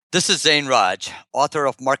This is Zain Raj, author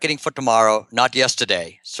of Marketing for Tomorrow, Not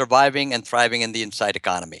Yesterday, Surviving and Thriving in the Inside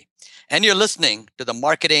Economy. And you're listening to the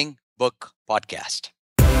Marketing Book Podcast.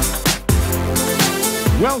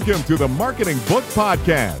 Welcome to the Marketing Book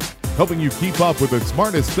Podcast, helping you keep up with the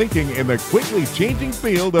smartest thinking in the quickly changing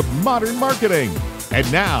field of modern marketing.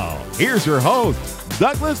 And now, here's your host,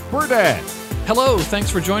 Douglas Burdett. Hello,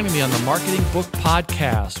 thanks for joining me on the Marketing Book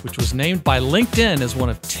Podcast, which was named by LinkedIn as one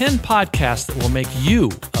of 10 podcasts that will make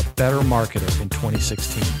you a better marketer in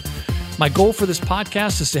 2016. My goal for this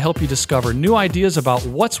podcast is to help you discover new ideas about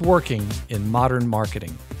what's working in modern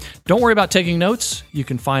marketing. Don't worry about taking notes. You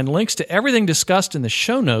can find links to everything discussed in the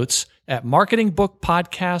show notes at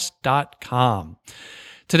marketingbookpodcast.com.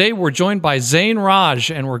 Today, we're joined by Zain Raj,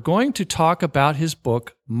 and we're going to talk about his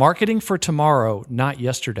book, Marketing for Tomorrow, Not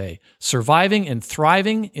Yesterday, Surviving and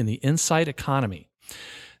Thriving in the Inside Economy.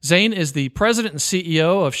 Zain is the president and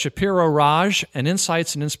CEO of Shapiro Raj, an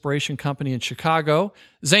insights and inspiration company in Chicago.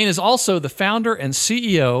 Zain is also the founder and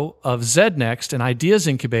CEO of ZNext, an ideas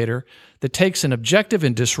incubator that takes an objective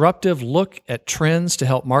and disruptive look at trends to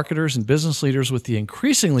help marketers and business leaders with the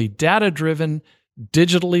increasingly data-driven,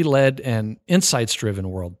 digitally led, and insights-driven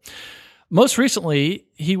world. Most recently,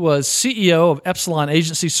 he was CEO of Epsilon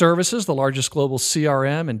Agency Services, the largest global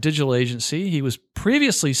CRM and digital agency. He was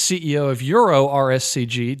previously CEO of Euro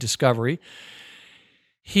RSCG Discovery.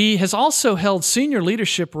 He has also held senior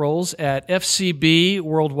leadership roles at FCB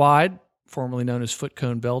Worldwide, formerly known as Foot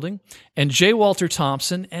Cone Building, and J. Walter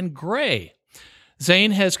Thompson and Gray.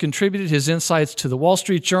 Zain has contributed his insights to the Wall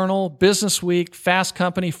Street Journal, Business Week, Fast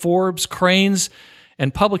Company, Forbes, Cranes,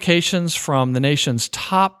 and publications from the nation's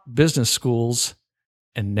top business schools,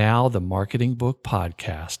 and now the Marketing Book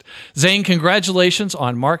Podcast. Zain, congratulations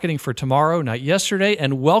on Marketing for Tomorrow, Not Yesterday,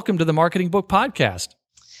 and welcome to the Marketing Book Podcast.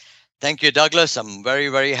 Thank you, Douglas. I'm very,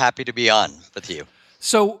 very happy to be on with you.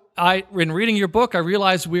 So, in reading your book, I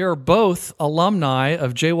realized we are both alumni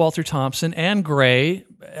of J. Walter Thompson and Gray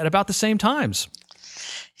at about the same times.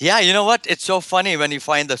 Yeah, you know what? It's so funny when you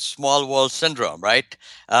find the small world syndrome, right?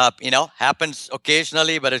 Happens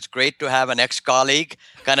occasionally, but it's great to have an ex-colleague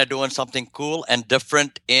kind of doing something cool and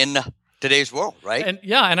different in today's world, right? And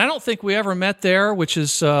I don't think we ever met there, which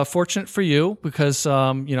is fortunate for you because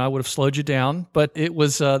I would have slowed you down. But it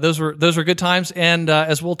was those were good times, and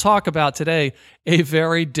as we'll talk about today, a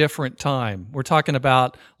very different time. We're talking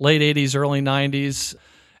about late '80s, early '90s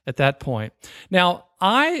at that point. Now,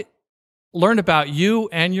 I learned about you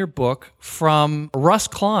and your book from Russ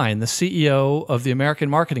Klein, the CEO of the American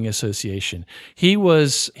Marketing Association. He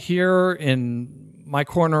was here in my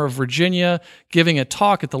corner of Virginia giving a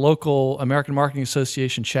talk at the local American Marketing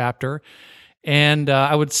Association chapter. And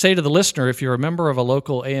I would say to the listener, if you're a member of a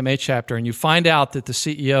local AMA chapter and you find out that the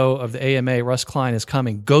CEO of the AMA, Russ Klein, is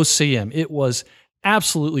coming, go see him. It was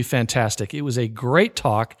absolutely fantastic. It was a great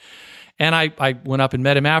talk. And I went up and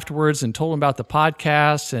met him afterwards and told him about the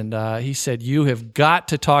podcast, and he said, "You have got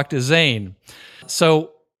to talk to Zain."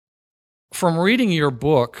 So from reading your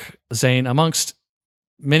book, Zain, amongst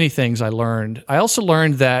many things I also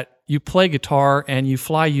learned that you play guitar and you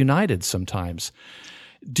fly United sometimes.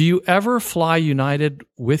 Do you ever fly United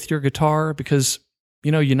with your guitar? Because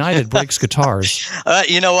United breaks guitars.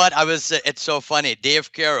 You know what? It's so funny.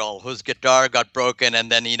 Dave Carroll, whose guitar got broken,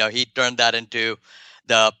 and then, he turned that into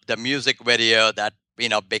the music video that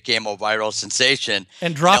became a viral sensation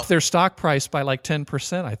and dropped their stock price by like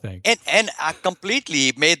 10%, I think, and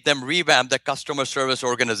completely made them revamp the customer service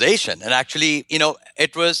organization. And actually,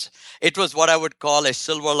 it was what I would call a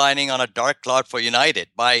silver lining on a dark cloud for United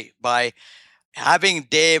by having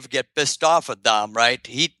Dave get pissed off at them. Right?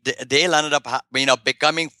 They ended up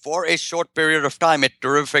becoming, for a short period of time, a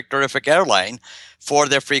terrific airline for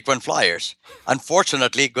their frequent flyers.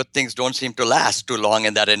 Unfortunately, good things don't seem to last too long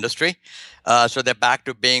in that industry. So they're back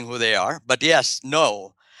to being who they are. But yes,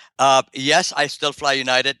 I still fly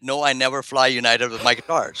United. No, I never fly United with my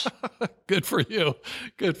guitars. Good for you.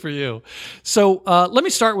 Good for you. So let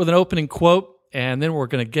me start with an opening quote, and then we're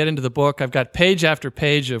going to get into the book. I've got page after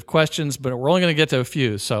page of questions, but we're only going to get to a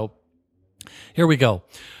few. So here we go.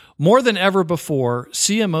 More than ever before,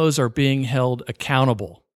 CMOs are being held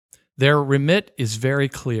accountable. Their remit is very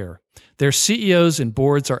clear. Their CEOs and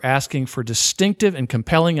boards are asking for distinctive and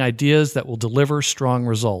compelling ideas that will deliver strong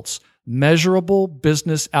results, measurable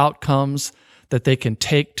business outcomes that they can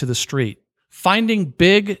take to the street. Finding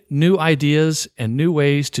big, new ideas and new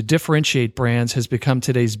ways to differentiate brands has become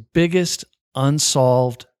today's biggest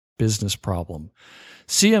unsolved business problem.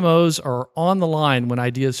 CMOs are on the line when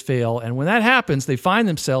ideas fail, and when that happens, they find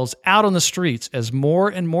themselves out on the streets as more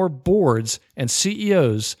and more boards and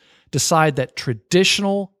CEOs decide that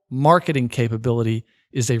traditional marketing capability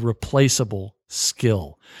is a replaceable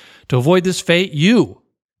skill. To avoid this fate, you,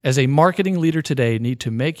 as a marketing leader today, need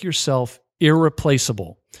to make yourself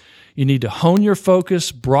irreplaceable. You need to hone your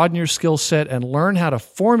focus, broaden your skill set, and learn how to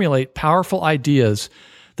formulate powerful ideas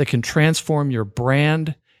that can transform your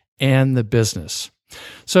brand and the business.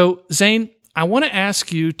 So, Zain, I want to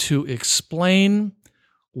ask you to explain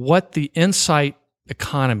what the insight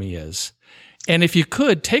economy is. And if you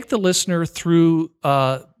could, take the listener through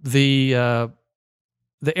the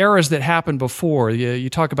eras that happened before. You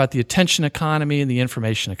talk about the attention economy and the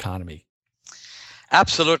information economy.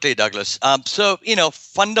 Absolutely, Douglas.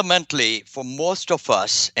 Fundamentally, for most of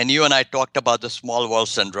us, and you and I talked about the small world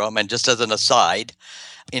syndrome, and just as an aside,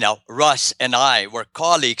 Russ and I were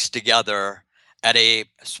colleagues together at a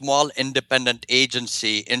small independent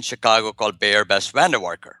agency in Chicago called Bayer Best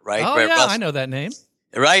Vanderwarker, right? Oh, Where yeah, Russ, I know that name.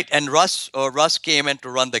 right, and Russ came in to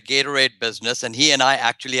run the Gatorade business, and he and I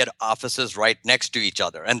actually had offices right next to each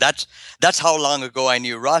other, and that's how long ago I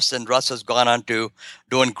knew Russ, and Russ has gone on to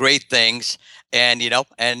doing great things, and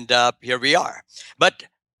here we are. But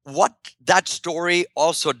what that story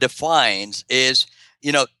also defines is,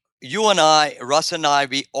 you and I, Russ and I,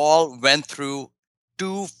 we all went through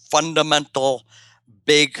two fundamental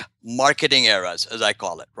big marketing eras, as I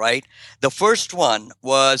call it, right? The first one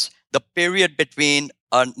was the period between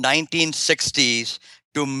 1960s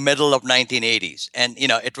to middle of 1980s. And,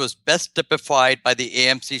 it was best typified by the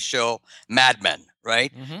AMC show Mad Men,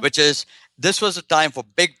 right? Mm-hmm. Which is, this was a time for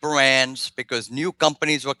big brands because new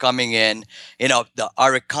companies were coming in.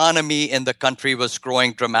 Our economy in the country was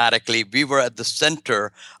growing dramatically. We were at the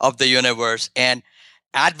center of the universe, and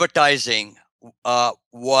advertising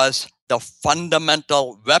was the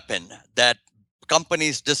fundamental weapon that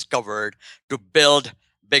companies discovered to build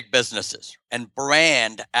big businesses, and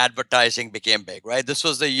brand advertising became big, right? This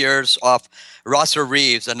was the years of Rosser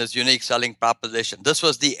Reeves and his unique selling proposition. This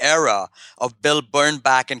was the era of Bill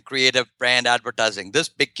Bernbach and creative brand advertising. This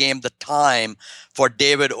became the time for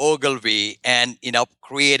David Ogilvy and,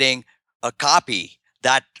 creating a copy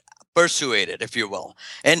that persuaded, if you will.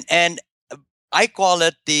 And I call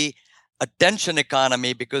it the attention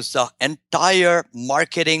economy because the entire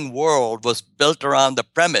marketing world was built around the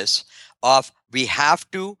premise of we have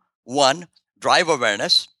to, one, drive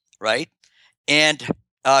awareness, right? And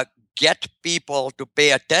get people to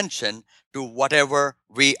pay attention to whatever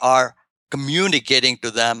we are communicating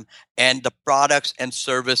to them and the products and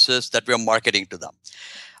services that we're marketing to them.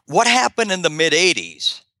 What happened in the mid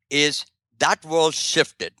 80s is that world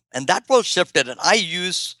shifted. And that world shifted, and I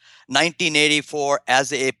use 1984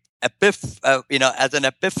 as as an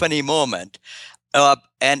epiphany moment.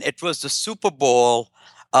 And it was the Super Bowl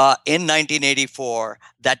in 1984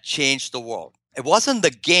 that changed the world. It wasn't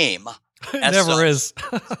the game. It never is.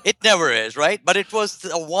 It never is, right? But it was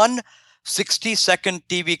the one 60-second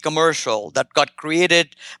TV commercial that got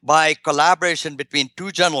created by collaboration between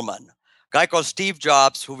two gentlemen, a guy called Steve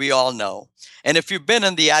Jobs, who we all know. And if you've been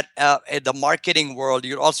in the marketing world,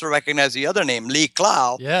 you'd also recognize the other name, Lee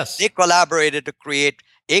Clow. Yes. They collaborated to create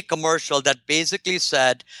a commercial that basically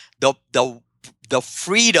said the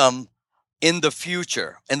freedom in the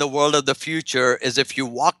future, in the world of the future, is if you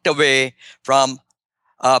walked away from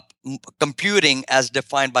computing as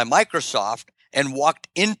defined by Microsoft and walked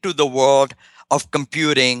into the world of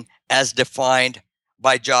computing as defined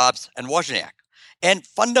by Jobs and Wozniak. And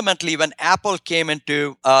fundamentally, when Apple came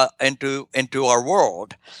into our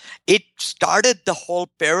world, it started the whole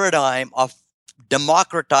paradigm of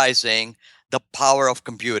democratizing the power of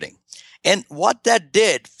computing. And what that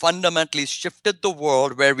did fundamentally shifted the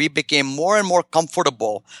world where we became more and more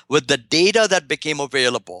comfortable with the data that became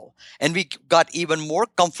available. And we got even more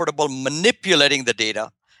comfortable manipulating the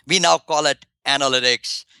data. We now call it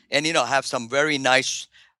analytics and, have some very nice,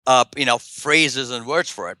 phrases and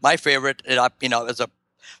words for it. My favorite, is a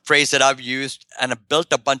phrase that I've used and have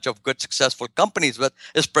built a bunch of good, successful companies with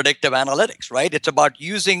is predictive analytics, right? It's about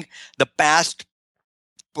using the past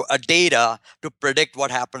data to predict what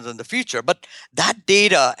happens in the future. But that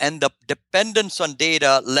data and the dependence on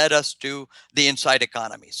data led us to the insight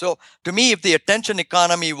economy. So to me, if the attention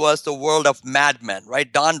economy was the world of Mad Men, right?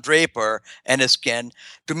 Don Draper and his kin,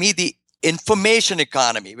 to me, the information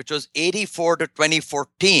economy, which was 84 to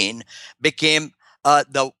 2014, became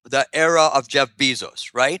the era of Jeff Bezos,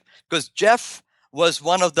 right? Because Jeff was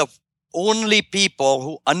one of the only people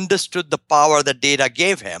who understood the power that data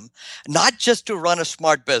gave him, not just to run a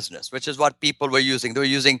smart business, which is what people were using. They were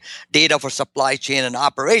using data for supply chain and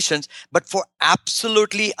operations, but for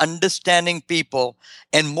absolutely understanding people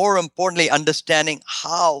and, more importantly, understanding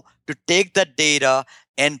how to take that data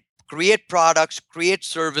and create products, create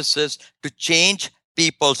services to change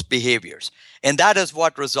people's behaviors. And that is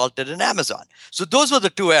what resulted in Amazon. So those were the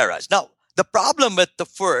two eras. Now, the problem with the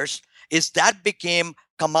first is that became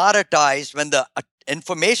commoditized when the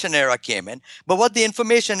information era came in. But what the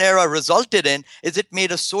information era resulted in is it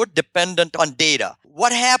made us so dependent on data.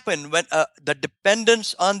 What happened when the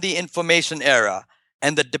dependence on the information era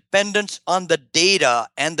and the dependence on the data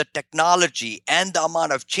and the technology and the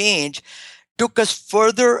amount of change took us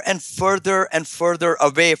further and further and further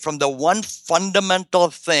away from the one fundamental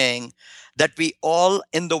thing that we all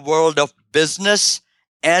in the world of business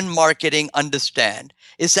and marketing understand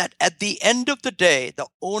is that at the end of the day, the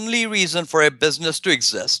only reason for a business to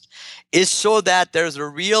exist is so that there's a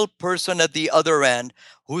real person at the other end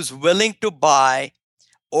who's willing to buy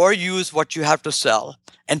or use what you have to sell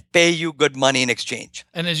and pay you good money in exchange.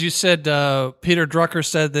 And as you said, Peter Drucker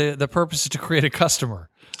said the purpose is to create a customer.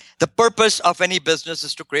 The purpose of any business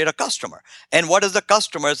is to create a customer. And what is the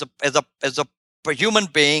customer? Is a human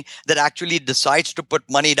being that actually decides to put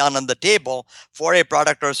money down on the table for a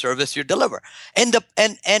product or service you deliver. And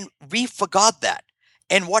we forgot that.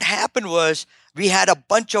 And what happened was we had a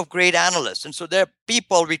bunch of great analysts. And so there are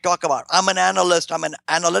people we talk about. I'm an analyst. I'm an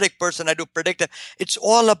analytic person. I do predictive. It's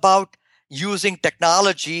all about using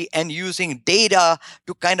technology and using data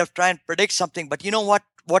to kind of try and predict something. But you know what?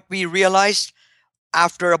 What we realized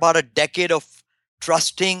after about a decade of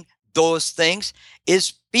trusting those things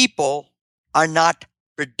is people are not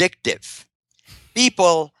predictive.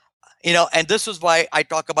 People, and this is why I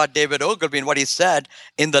talk about David Ogilvy and what he said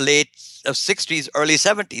in the late 60s, early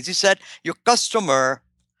 70s. He said, your customer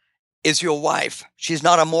is your wife. She's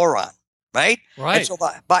not a moron, right? Right. And so,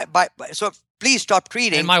 so please stop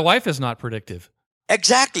treating. And my wife is not predictive.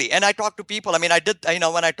 Exactly. And I talk to people. I mean,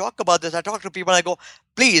 when I talk about this, I talk to people and I go,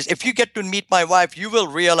 please, if you get to meet my wife, you will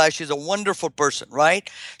realize she's a wonderful person, right?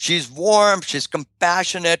 She's warm, she's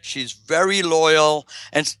compassionate, she's very loyal.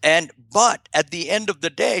 But at the end of the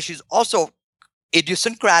day, she's also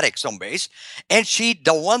idiosyncratic some ways. And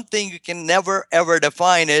the one thing you can never, ever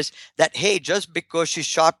define is that, hey, just because she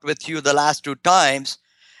shopped with you the last 2 times,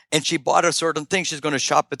 and she bought a certain thing, she's going to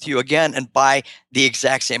shop with you again and buy the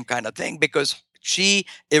exact same kind of thing because she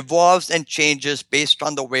evolves and changes based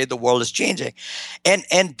on the way the world is changing.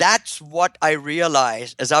 And that's what I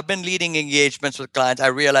realized as I've been leading engagements with clients. I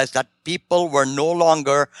realized that people were no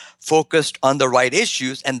longer focused on the right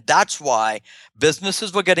issues. And that's why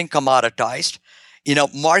businesses were getting commoditized.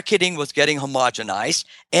 Marketing was getting homogenized,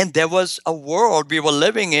 and there was a world we were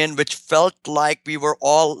living in which felt like we were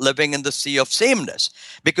all living in the sea of sameness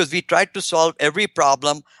because we tried to solve every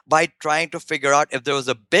problem by trying to figure out if there was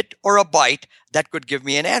a bit or a byte that could give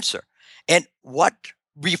me an answer. And what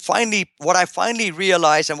I finally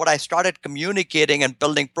realized and what I started communicating and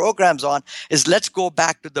building programs on is let's go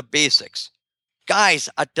back to the basics. Guys,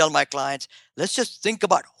 I tell my clients, let's just think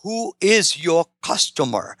about who is your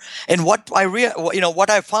customer. And what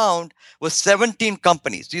I found was 17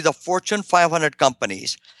 companies. These are Fortune 500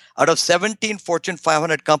 companies. Out of 17 Fortune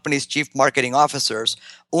 500 companies' chief marketing officers,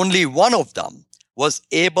 only one of them was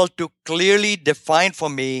able to clearly define for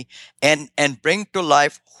me and bring to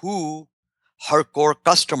life who her core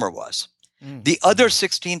customer was. The other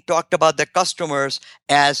 16 talked about their customers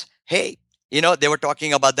as, hey, they were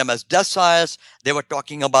talking about them as deciles. They were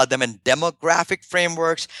talking about them in demographic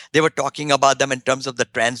frameworks. They were talking about them in terms of the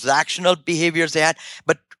transactional behaviors they had.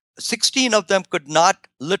 But 16 of them could not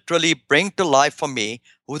literally bring to life for me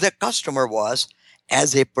who their customer was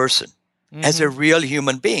as a person, as a real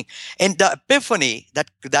human being. And the epiphany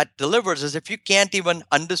that delivers is if you can't even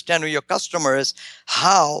understand who your customer is,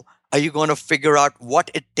 how are you going to figure out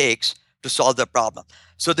what it takes to solve the problem?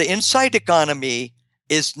 So the insight economy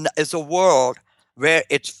is a world where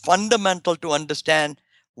it's fundamental to understand,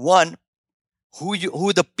 one, who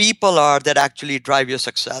the people are that actually drive your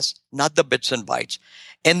success, not the bits and bytes,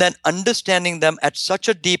 and then understanding them at such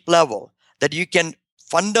a deep level that you can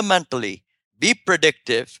fundamentally be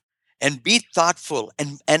predictive and be thoughtful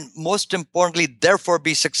and most importantly, therefore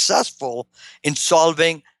be successful in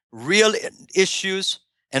solving real issues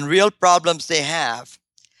and real problems they have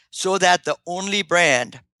so that the only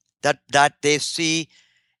brand that they see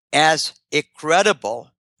as a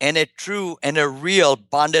credible and a true and a real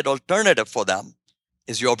bonded alternative for them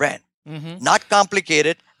is your brand. Not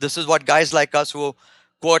complicated. This is what guys like us who,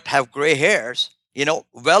 quote, have gray hairs,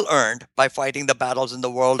 well earned by fighting the battles in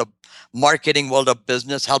the world of marketing, world of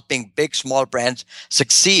business, helping big, small brands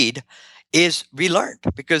succeed, is we learned.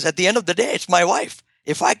 Because at the end of the day, it's my wife.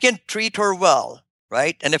 If I can treat her well,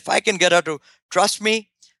 right? And if I can get her to trust me,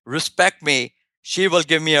 respect me, she will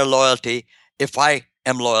give me her loyalty if I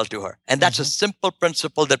am loyal to her. And that's a simple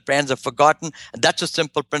principle that brands have forgotten. And that's a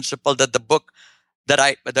simple principle that the book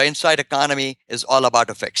the insight economy is all about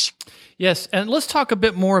to fix. Yes, and let's talk a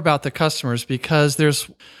bit more about the customers, because there's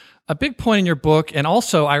a big point in your book, and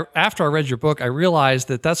also after I read your book, I realized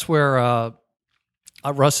that that's where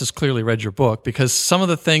Russ has clearly read your book, because some of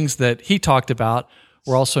the things that he talked about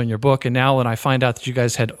were also in your book. And now when I find out that you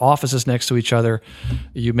guys had offices next to each other,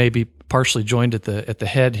 you may be partially joined at the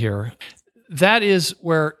head here. That is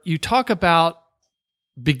where you talk about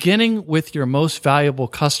beginning with your most valuable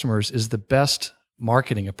customers is the best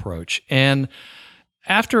marketing approach. And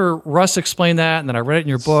after Russ explained that, and then I read it in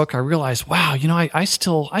your book, I realized, wow, I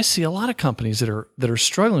see a lot of companies that are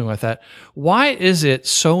struggling with that. Why is it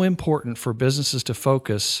so important for businesses to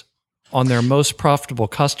focus on their most profitable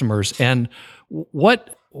customers, and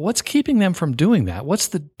what's keeping them from doing that? What's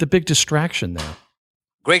the big distraction there?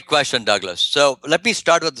 Great question, Douglas. So let me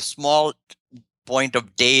start with a small point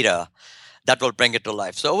of data that will bring it to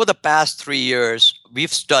life. So over the past 3 years,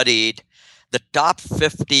 we've studied the top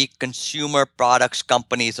 50 consumer products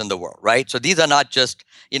companies in the world, right? So these are not just,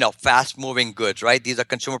 fast moving goods, right? These are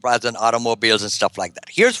consumer products and automobiles and stuff like that.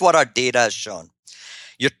 Here's what our data has shown.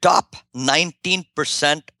 Your top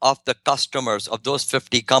 19% of the customers of those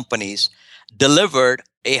 50 companies delivered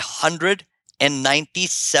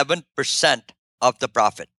 197% of the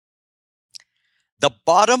profit. The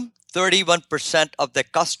bottom 31% of the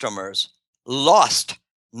customers lost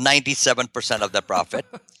 97% of the profit.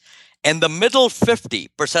 And the middle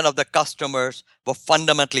 50% of the customers were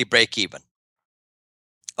fundamentally break even.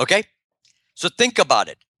 Okay? So think about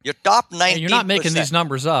it. Your top 19%. And you're not making these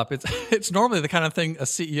numbers up. It's normally the kind of thing a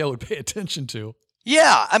CEO would pay attention to.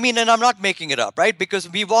 Yeah, and I'm not making it up, right? Because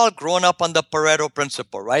we've all grown up on the Pareto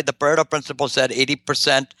principle, right? The Pareto principle said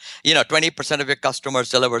 80%, 20% of your customers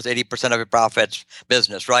delivers 80% of your profits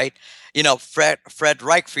business, right? Fred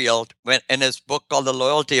Reichfield, in his book called The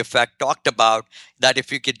Loyalty Effect, talked about that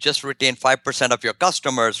if you could just retain 5% of your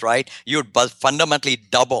customers, right, you'd fundamentally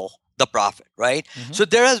double the profit, right? Mm-hmm. So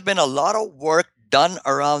there has been a lot of work done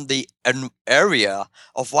around the area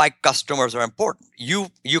of why customers are important.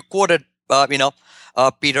 You quoted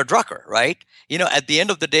Peter Drucker, right? At the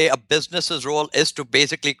end of the day, a business's role is to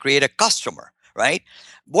basically create a customer, right?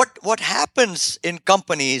 What happens in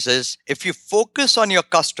companies is if you focus on your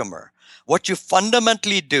customer, what you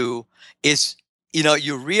fundamentally do is,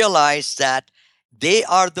 you realize that they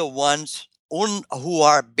are the ones who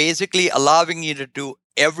are basically allowing you to do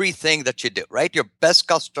everything that you do, right? Your best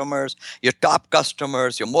customers, your top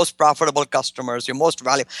customers, your most profitable customers, your most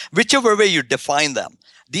valuable, whichever way you define them.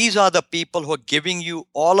 These are the people who are giving you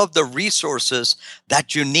all of the resources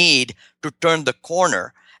that you need to turn the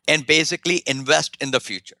corner and basically invest in the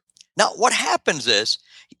future. Now, what happens is,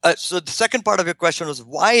 so the second part of your question was,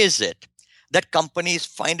 why is it that companies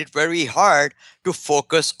find it very hard to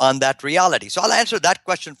focus on that reality? So I'll answer that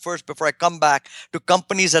question first before I come back to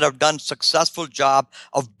companies that have done a successful job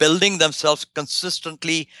of building themselves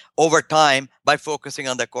consistently over time by focusing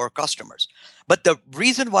on their core customers. But the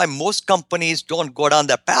reason why most companies don't go down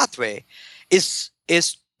that pathway is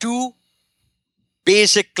two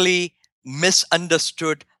basically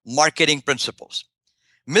misunderstood marketing principles.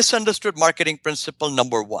 Misunderstood marketing principle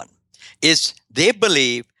number one is they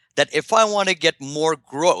believe that if I want to get more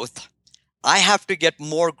growth, I have to get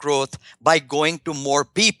more growth by going to more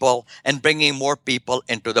people and bringing more people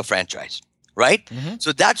into the franchise, right? Mm-hmm.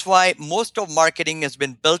 So that's why most of marketing has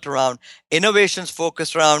been built around innovations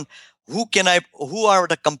focused around who are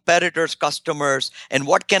the competitors' customers and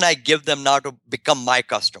what can I give them now to become my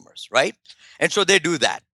customers, right? And so they do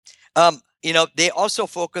that. They also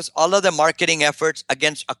focus all of the marketing efforts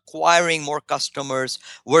against acquiring more customers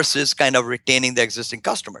versus kind of retaining the existing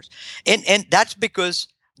customers. And that's because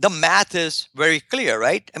the math is very clear,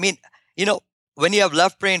 right? When you have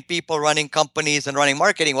left-brain people running companies and running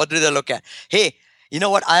marketing, what do they look at? Hey, you know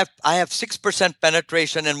what? I have 6%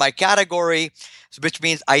 penetration in my category, which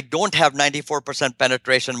means I don't have 94%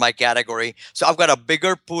 penetration in my category. So I've got a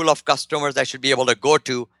bigger pool of customers I should be able to go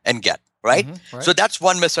to and get. Right? Mm-hmm, right? So that's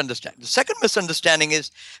one misunderstanding. The second misunderstanding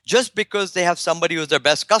is just because they have somebody who's their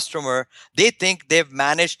best customer, they think they've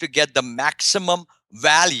managed to get the maximum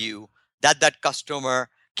value that customer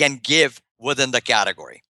can give within the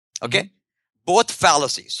category. Okay? Mm-hmm. Both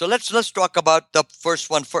fallacies. So let's talk about the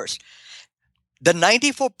first one first. The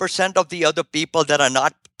 94% of the other people that are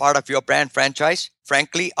not part of your brand franchise,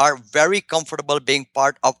 frankly, are very comfortable being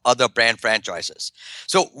part of other brand franchises.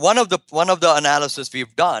 So one of the analysis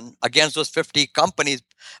we've done against those 50 companies,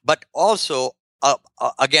 but also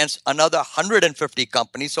against another 150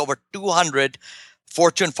 companies, over 200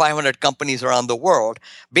 Fortune 500 companies around the world,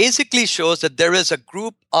 basically shows that there is a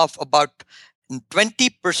group of about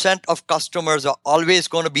 20% of customers are always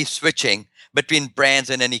going to be switching between brands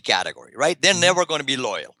in any category, right? They're never going to be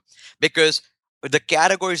loyal because the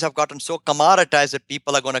categories have gotten so commoditized that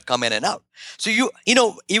people are going to come in and out. So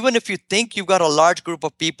even if you think you've got a large group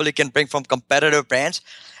of people you can bring from competitive brands,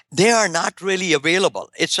 they are not really available.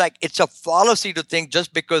 It's like it's a fallacy to think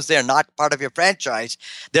just because they're not part of your franchise,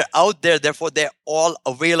 they're out there, therefore they're all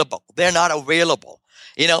available. They're not available.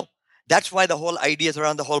 You know, that's why the whole ideas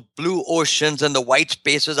around the whole blue oceans and the white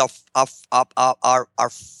spaces are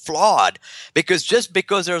flawed. Because just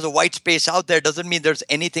because there's a white space out there doesn't mean there's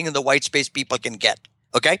anything in the white space people can get.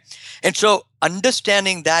 Okay. And so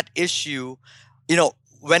understanding that issue,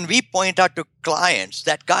 when we point out to clients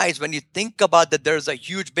that, guys, when you think about that there's a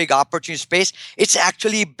huge big opportunity space, it's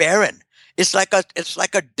actually barren. It's like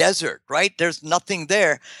a desert, right? There's nothing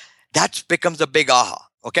there. That becomes a big aha.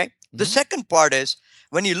 Okay. The second part is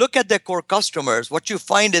when you look at their core customers, what you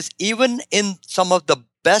find is even in some of the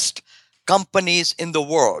best companies in the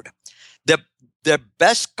world, their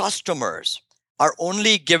best customers are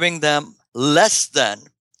only giving them less than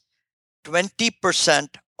 20%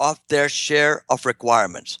 of their share of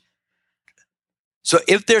requirements. So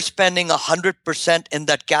if they're spending 100% in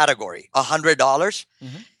that category, $100,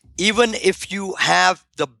 even if you have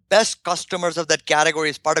the best customers of that category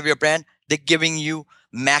as part of your brand, they're giving you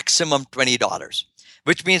maximum $20,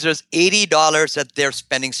 which means there's $80 that they're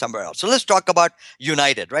spending somewhere else. So let's talk about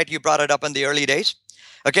United, right? You brought it up in the early days.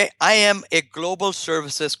 Okay, I am a global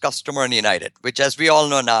services customer in United, which, as we all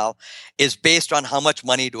know now, is based on how much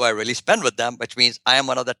money do I really spend with them, which means I am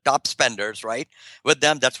one of the top spenders, right, with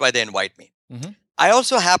them. That's why they invite me. I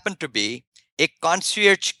also happen to be a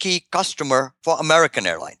concierge key customer for American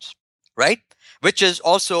Airlines, right, which is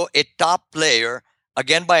also a top player,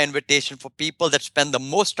 again, by invitation for people that spend the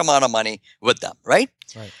most amount of money with them, right?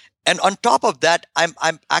 And on top of that,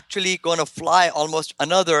 I'm actually going to fly almost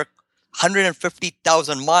another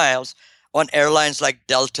 150,000 miles on airlines like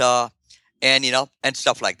Delta and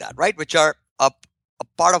stuff like that, right? Which are a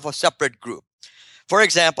part of a separate group. For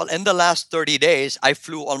example, in the last 30 days, I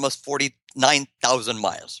flew almost 49,000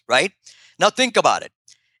 miles, right? Now think about it.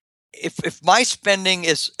 If my spending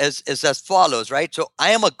is as follows, right? So I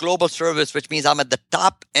am a global service, which means I'm at the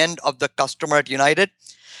top end of the customer at United,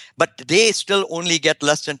 but they still only get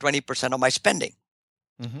less than 20% of my spending.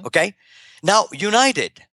 Okay? Now,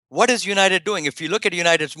 United, what is United doing? If you look at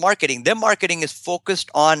United's marketing, their marketing is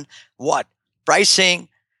focused on what? Pricing,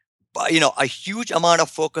 a huge amount of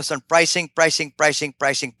focus on pricing,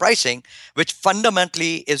 which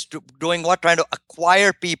fundamentally is doing what? Trying to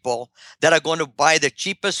acquire people that are going to buy the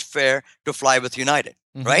cheapest fare to fly with United,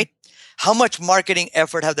 right? How much marketing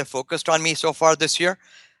effort have they focused on me so far this year?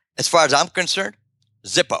 As far as I'm concerned,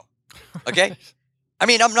 Zippo, okay? I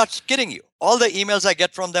mean, I'm not kidding you. All the emails I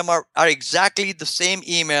get from them are exactly the same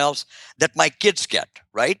emails that my kids get,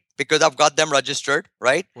 right? Because I've got them registered,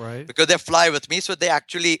 right? Because they fly with me. So they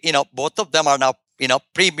actually, both of them are now,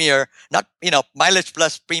 premier, not, Mileage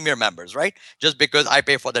Plus premier members, right? Just because I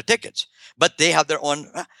pay for their tickets. But they have their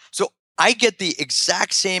own. So I get the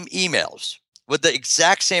exact same emails with the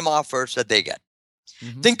exact same offers that they get.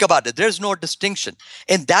 Think about it. There's no distinction.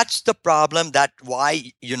 And that's the problem, that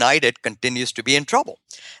why United continues to be in trouble.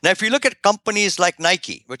 Now, if you look at companies like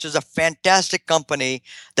Nike, which is a fantastic company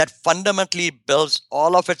that fundamentally builds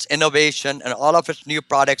all of its innovation and all of its new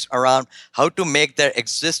products around how to make their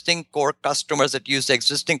existing core customers that use the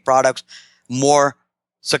existing products more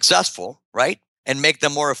successful, right? And make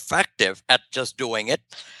them more effective at just doing it.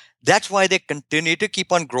 That's why they continue to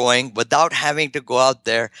keep on growing without having to go out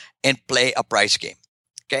there and play a price game.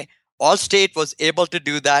 Okay, Allstate was able to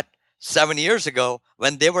do that 7 years ago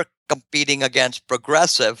when they were competing against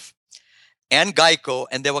Progressive and Geico,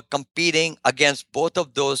 and they were competing against both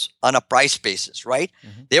of those on a price basis, right?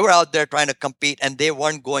 They were out there trying to compete, and they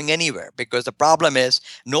weren't going anywhere because the problem is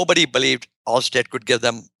nobody believed Allstate could give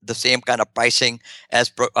them the same kind of pricing as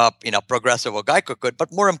Progressive or Geico could.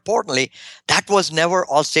 But more importantly, that was never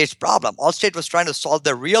Allstate's problem. Allstate was trying to solve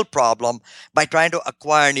the real problem by trying to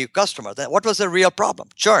acquire new customers. What was the real problem?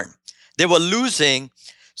 Churn. They were losing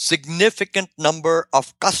significant number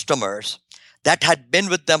of customers that had been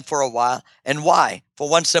with them for a while. And why? For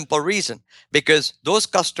one simple reason. Because those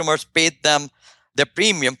customers paid them the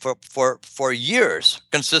premium for years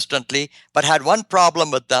consistently, but had one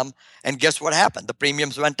problem with them. And guess what happened? The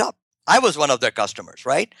premiums went up. I was one of their customers,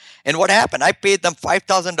 right? And what happened? I paid them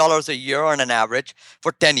 $5,000 a year on an average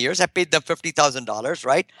for 10 years. I paid them $50,000,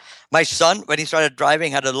 right? My son, when he started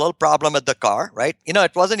driving, had a little problem with the car, right?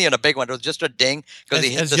 It wasn't even a big one. It was just a ding because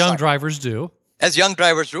he hit as the young side. drivers do. as young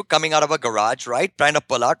drivers do, coming out of a garage, right? Trying to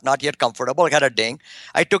pull out, not yet comfortable, had a ding.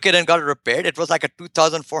 I took it and got it repaired. It was like a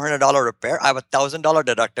 $2,400 repair. I have $1,000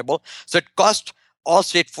 deductible. So it cost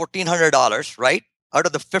Allstate $1,400, right? Out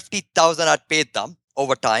of the $50,000 I'd paid them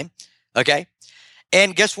over time. Okay.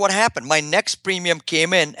 And guess what happened? My next premium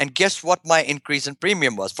came in, and guess what my increase in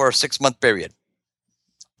premium was for a 6-month period?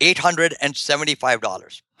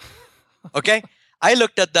 $875. Okay. I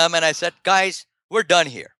looked at them and I said, guys, we're done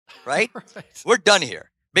here, right? Right. We're done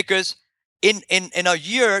here because in a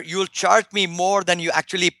year, you'll charge me more than you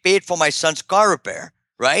actually paid for my son's car repair,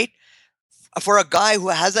 right? For a guy who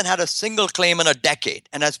hasn't had a single claim in a decade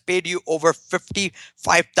and has paid you over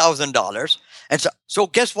 $55,000. And so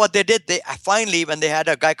guess what they did? They finally, when they had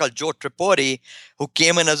a guy called Joe Tripodi who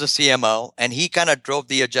came in as a CMO, and he kind of drove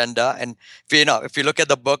the agenda. And if you look at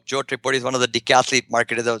the book, Joe Tripodi is one of the decathlete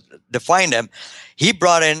marketers that defined him. He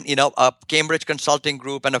brought in, a Cambridge Consulting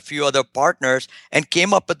Group and a few other partners and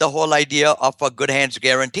came up with the whole idea of a good hands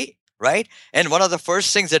guarantee, right? And one of the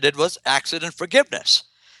first things they did was accident forgiveness.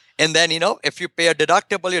 And then, if you pay a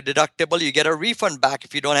deductible, you get a refund back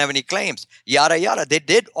if you don't have any claims, yada, yada. They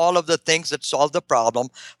did all of the things that solved the problem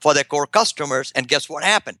for their core customers. And guess what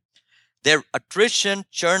happened? Their attrition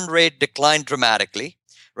churn rate declined dramatically,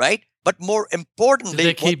 right? But more importantly, did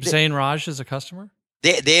they keep Zain Raj as a customer?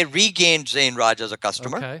 They regained Zain Raj as a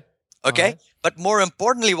customer. Okay. Right. But more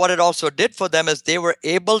importantly, what it also did for them is they were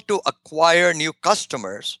able to acquire new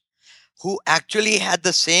customers who actually had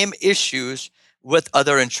the same issues with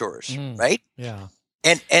other insurers, right? Yeah.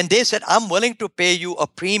 And they said, I'm willing to pay you a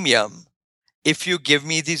premium if you give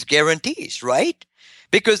me these guarantees, right?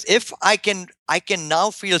 Because if I can now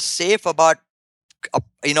feel safe about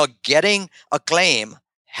getting a claim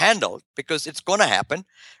handled, because it's going to happen,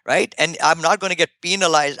 right? And I'm not going to get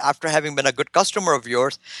penalized after having been a good customer of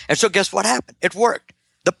yours. And so guess what happened? It worked.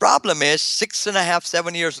 The problem is 6.5,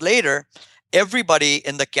 7 years later, everybody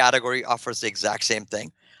in the category offers the exact same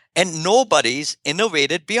thing. And nobody's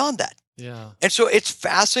innovated beyond that. Yeah. And so it's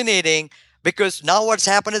fascinating because now what's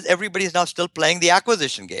happened is everybody's now still playing the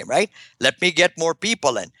acquisition game, right? Let me get more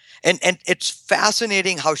people in. And it's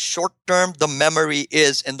fascinating how short-term the memory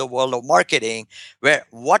is in the world of marketing, where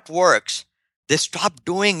what works, they stop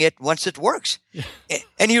doing it once it works. Yeah.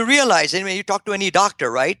 And you realize, and when you talk to any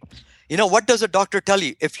doctor, right? What does a doctor tell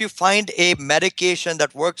you? If you find a medication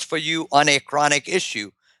that works for you on a chronic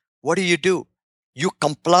issue, what do? You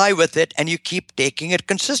comply with it and you keep taking it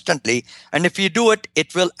consistently. And if you do it,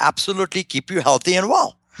 it will absolutely keep you healthy and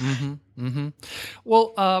well. Mm-hmm. Mm-hmm.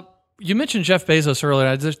 Well, you mentioned Jeff Bezos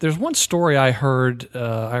earlier. There's one story I heard.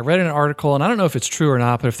 I read an article, and I don't know if it's true or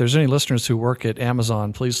not, but if there's any listeners who work at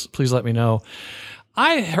Amazon, please let me know.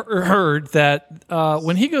 I heard that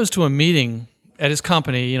when he goes to a meeting at his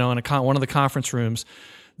company, in one of the conference rooms,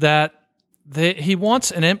 that he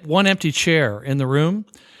wants one empty chair in the room.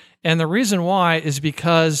 And the reason why is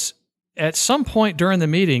because at some point during the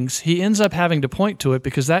meetings, he ends up having to point to it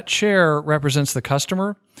because that chair represents the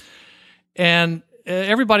customer. And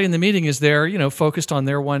everybody in the meeting is there, focused on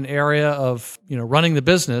their one area of, running the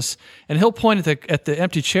business. And he'll point at the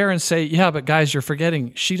empty chair and say, yeah, but guys, you're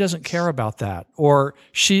forgetting she doesn't care about that, or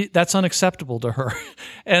that's unacceptable to her.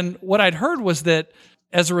 And what I'd heard was that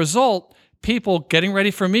as a result, people getting ready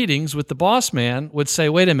for meetings with the boss man would say,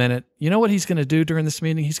 wait a minute, you know what he's going to do during this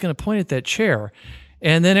meeting? He's going to point at that chair.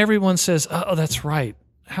 And then everyone says, oh, that's right.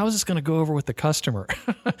 How is this going to go over with the customer?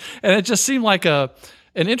 And it just seemed like an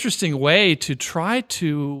interesting way to try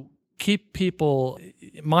to keep people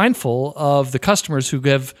mindful of the customers who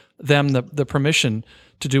give them the permission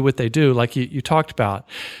to do what they do, like you talked about.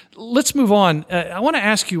 Let's move on. I want to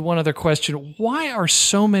ask you one other question. Why are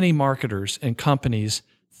so many marketers and companies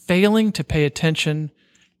failing to pay attention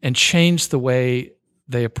and change the way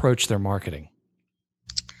they approach their marketing?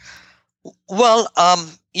 Well,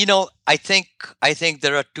 I think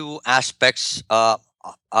there are two aspects that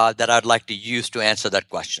I'd like to use to answer that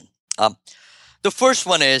question. The first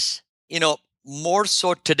one is, more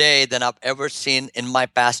so today than I've ever seen in my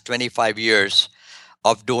past 25 years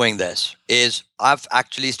of doing this, is I've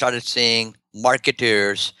actually started seeing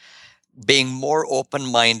marketers being more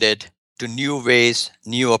open-minded to new ways,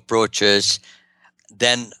 new approaches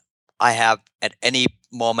than I have at any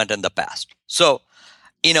moment in the past. So,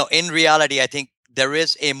 in reality, I think there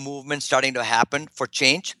is a movement starting to happen for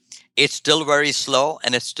change. It's still very slow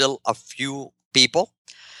and it's still a few people.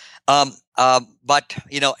 But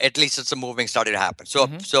at least it's a moving starting to happen. So,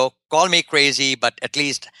 So call me crazy, but at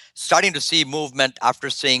least starting to see movement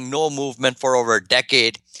after seeing no movement for over a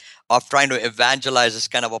decade of trying to evangelize this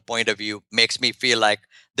kind of a point of view makes me feel like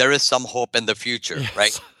there is some hope in the future, yes.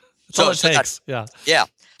 right? That's all it takes. Yeah.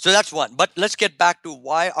 So that's one. But let's get back to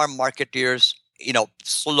why are marketeers,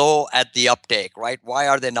 slow at the uptake, right? Why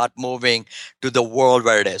are they not moving to the world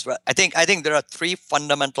where it is? Well, I think there are three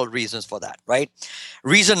fundamental reasons for that, right?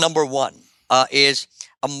 Reason number one is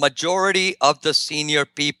a majority of the senior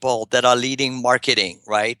people that are leading marketing,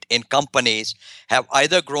 right, in companies have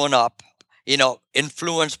either grown up,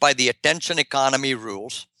 influenced by the attention economy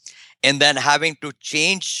rules and then having to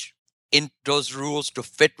change in those rules to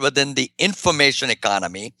fit within the information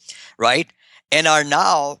economy, right? And are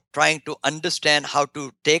now trying to understand how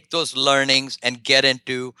to take those learnings and get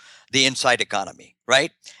into the insight economy,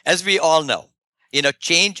 right? As we all know,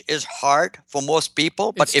 change is hard for most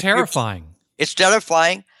people, but It's terrifying. it's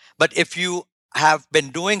terrifying. But if you have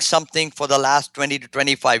been doing something for the last 20 to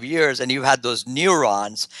 25 years and you had those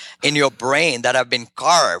neurons in your brain that have been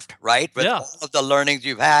carved, right, with Yeah. all of the learnings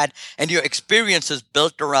you've had and your experiences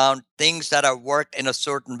built around things that have worked in a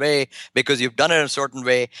certain way because you've done it in a certain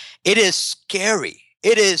way, it is scary.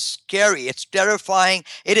 It is scary. It's terrifying.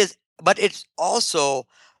 It is, but it's also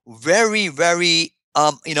very, very,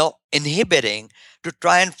 inhibiting to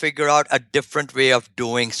try and figure out a different way of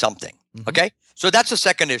doing something. Mhm. Okay. So that's the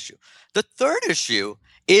second issue. The third issue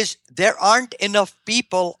is there aren't enough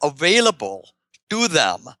people available to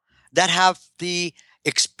them that have the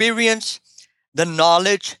experience, the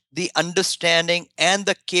knowledge, the understanding, and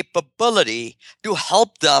the capability to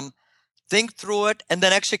help them think through it and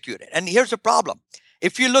then execute it. And here's the problem.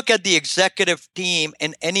 If you look at the executive team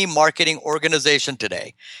in any marketing organization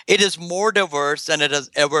today, it is more diverse than it has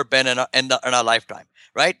ever been in our lifetime,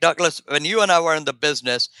 right? Douglas, when you and I were in the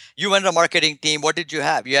business, you went to a marketing team. What did you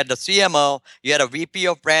have? You had the CMO, you had a VP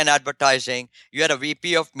of brand advertising, you had a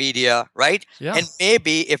VP of media, right? Yeah. And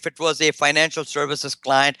maybe if it was a financial services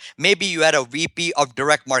client, maybe you had a VP of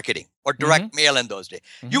direct marketing or direct mail in those days.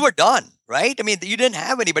 Mhm. You were done, right? I mean, you didn't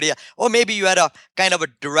have anybody else. Or maybe you had a kind of a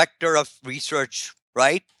director of research,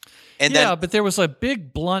 right? And Yeah, then but there was a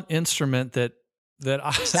big blunt instrument that I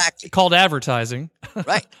exactly called advertising.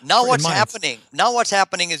 right now, In what's mind. happening? Now, what's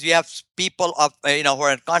happening is you have people of who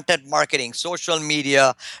are in content marketing, social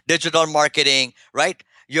media, digital marketing, right?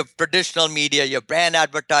 You have traditional media, you have brand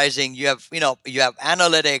advertising, you have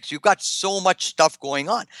analytics. You've got so much stuff going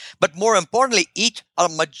on. But more importantly, a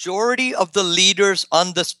majority of the leaders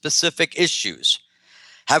on the specific issues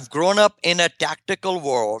have grown up in a tactical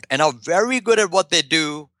world and are very good at what they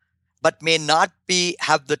do, but may not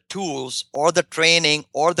have the tools or the training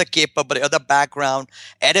or the capability or the background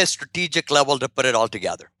at a strategic level to put it all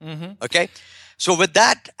together. Mhm. Okay. So with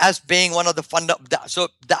that as being one of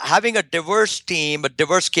having a diverse team, but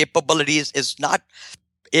diverse capabilities is not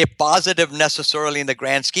a positive necessarily in the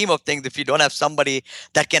grand scheme of things if you don't have somebody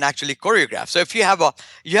that can actually choreograph. So if you have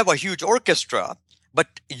a huge orchestra, but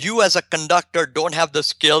you as a conductor don't have the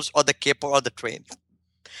skills or the capability or the training,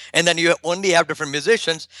 and then you only have different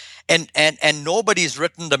musicians, and nobody's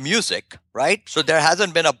written the music, right? So there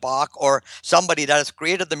hasn't been a Bach or somebody that has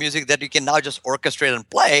created the music that you can now just orchestrate and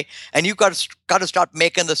play, and you got to start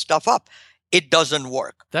making the stuff up. It doesn't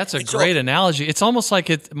work. That's a And so great analogy. It's almost like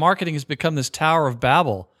marketing has become this Tower of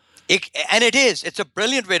Babel. It's a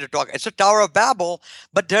brilliant way to talk. It's a Tower of Babel,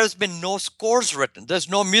 but there's been no scores written. There's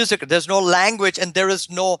no music. There's no language, and there is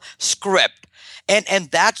no script. And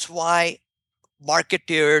that's why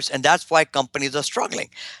marketeers and that's why companies are struggling.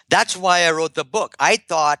 That's why I wrote the book. I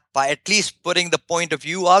thought by at least putting the point of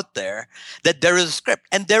view out there that there is a script,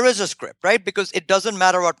 and there is a script, right? Because it doesn't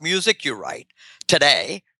matter what music you write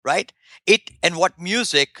today, right? And what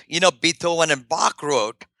music, Beethoven and Bach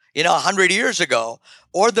wrote, 100 years ago,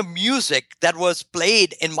 or the music that was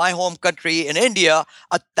played in my home country in India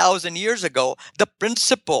 1,000 years ago, the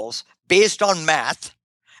principles based on math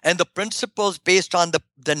and the principles based on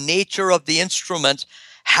the nature of the instruments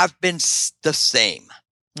have been the same.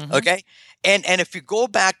 Mhm. Okay. And if you go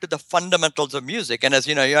back to the fundamentals of music, and as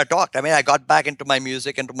you talked, I mean, I got back into my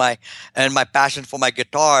music, into my passion for my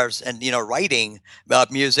guitars and writing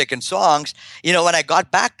music and songs. When I got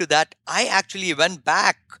back to that, I actually went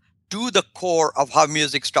back to the core of how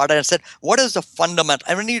music started and said, what is the fundamental?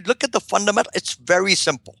 And when you look at the fundamental, it's very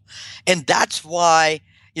simple, and that's why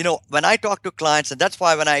when I talk to clients, and that's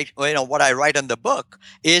why when what I write in the book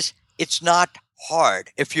is it's not hard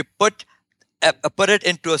if you put it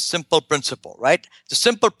into a simple principle, right? The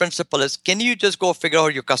simple principle is, can you just go figure out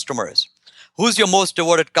who your customer is? Who's your most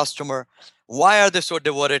devoted customer? Why are they so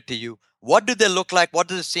devoted to you? What do they look like? What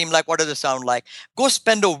does it seem like? What does it sound like? Go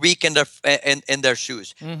spend a week in their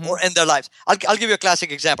shoes Mhm. or in their lives. I'll give you a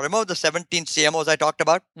classic example. Remember the 17 CMOs I talked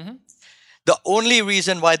about? Mhm. The only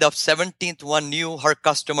reason why the 17th one knew her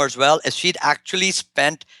customers well is she'd actually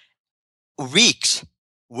spent weeks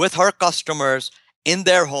with her customers in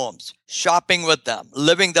their homes, shopping with them,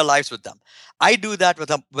 living their lives with them. I do that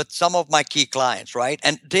with some of my key clients, right?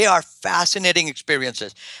 And they are fascinating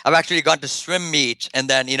experiences. I've actually gone to swim meets and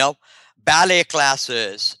then, ballet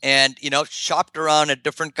classes and, shopped around at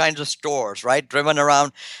different kinds of stores, right? Driven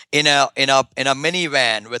around in a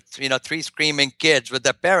minivan with, three screaming kids with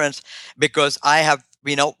their parents because I have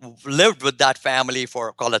lived with that family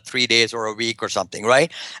for call it 3 days or a week or something,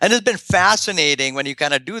 right? And it's been fascinating when you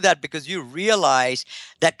kind of do that because you realize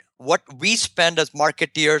that what we spend as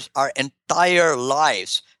marketeers our entire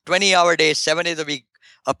lives, 20-hour days, 7 days a week,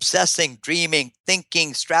 obsessing, dreaming,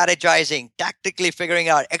 thinking, strategizing, tactically figuring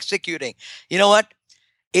out, executing. You know what?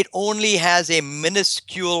 It only has a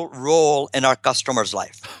minuscule role in our customer's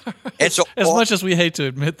life. And so as much as we hate to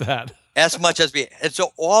admit that. as much as we and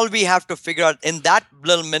so all we have to figure out in that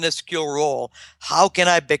little minuscule role, how can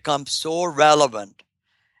I become so relevant?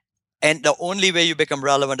 And the only way you become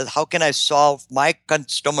relevant is how can I solve my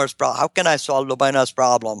customers' problem? How can I solve Lubaina's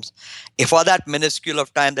problems if for that minuscule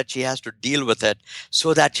of time that she has to deal with it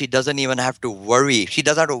so that she doesn't even have to worry. She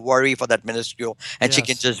doesn't have to worry for that minuscule and she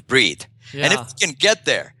can Yes. just breathe. And if Yeah. you can get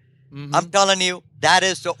there, I'm telling you, that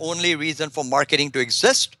is the only reason for marketing to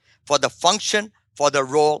exist, for the function, for the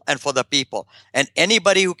role, and for the people. And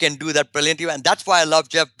anybody who can do that brilliantly, and that's why I love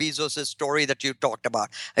Jeff Bezos' story that you talked about.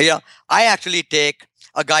 I actually take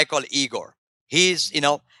a guy called Igor. He's,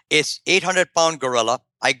 is 800-pound gorilla.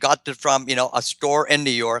 I got it from, a store in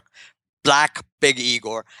New York, Black Big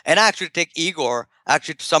Igor. And I actually take Igor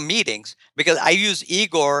actually to some meetings because I use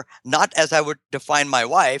Igor not as I would define my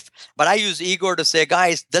wife, but I use Igor to say,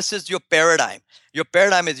 guys, this is your paradigm. Your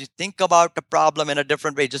paradigm is you think about the problem in a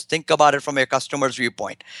different way. Just think about it from your customer's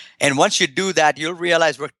viewpoint. And once you do that, you'll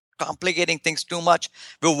realize we're complicating things too much.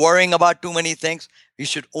 We're worrying about too many things. We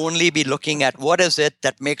should only be looking at what is it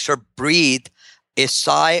that makes her breathe a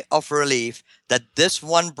sigh of relief that this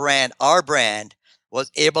one brand, our brand,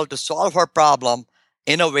 was able to solve her problem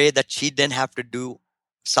in a way that she didn't have to do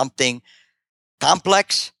something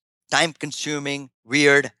complex, time consuming,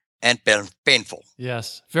 weird, and painful.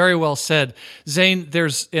 Yes, very well said. Zain,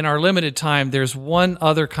 there's in our limited time, there's one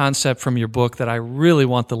other concept from your book that I really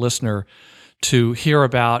want the listener to hear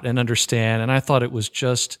about and understand, and I thought it was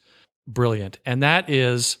just brilliant. And that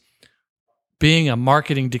is being a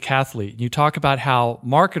marketing decathlete. You talk about how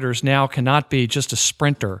marketers now cannot be just a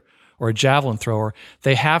sprinter or a javelin thrower.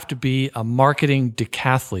 They have to be a marketing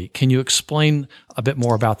decathlete. Can you explain a bit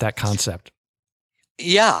more about that concept?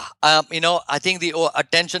 Yeah, I think the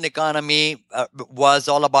attention economy was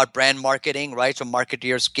all about brand marketing, right? So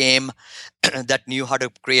marketeers came that knew how to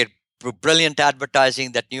create brilliant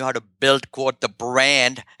advertising, that knew how to build, quote, the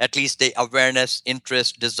brand, at least the awareness,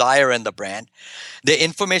 interest, desire in the brand. The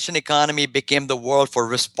information economy became the world for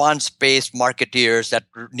response-based marketeers that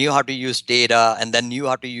knew how to use data and then knew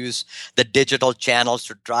how to use the digital channels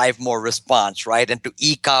to drive more response, right? And to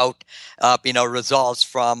eke out, results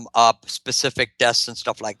from specific tests and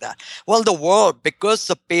stuff like that. Well, the world, because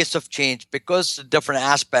the pace of change, because the different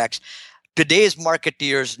aspects, today's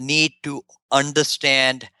marketeers need to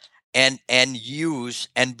understand and use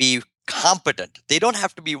and be competent. They don't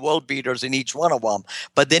have to be world beaters in each one of them,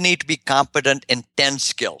 but they need to be competent in 10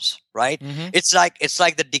 skills, right? Mm-hmm. It's like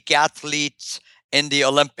the decathletes in the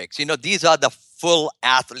Olympics. These are the full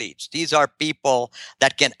athletes. These are people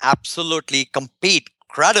that can absolutely compete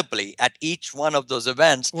credibly at each one of those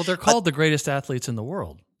events. Well, they're called the greatest athletes in the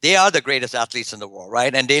world. They are the greatest athletes in the world,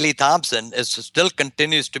 right? And Daley Thompson still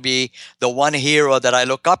continues to be the one hero that I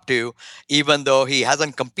look up to, even though he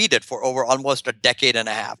hasn't competed for over almost a decade and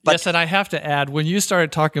a half. But, yes, and I have to add, when you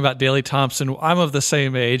started talking about Daley Thompson, I'm of the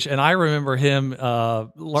same age, and I remember him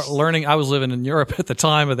learning. I was living in Europe at the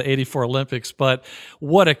time of the '84 Olympics, but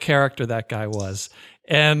what a character that guy was.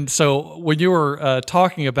 And so when you were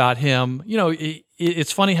talking about him,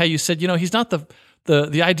 it's funny how you said, he's not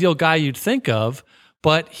the ideal guy you'd think of.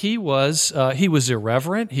 But he was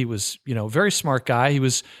irreverent. He was, very smart guy. He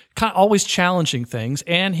was kind of always challenging things,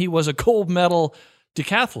 and he was a gold medal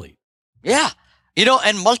decathlete. Yeah,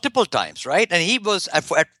 and multiple times, right? And he was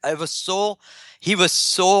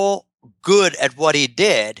so good at what he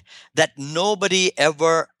did that nobody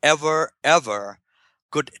ever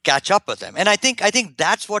could catch up with him. And I think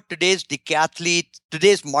that's what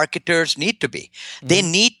today's marketers need to be. Mm-hmm. They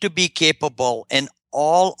need to be capable in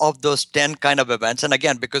all of those 10 kind of events. And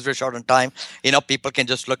again, because we're short on time, people can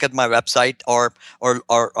just look at my website or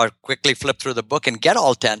quickly flip through the book and get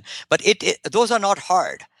all 10. But those are not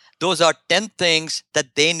hard. those are 10 things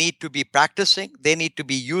that they need to be practicing, they need to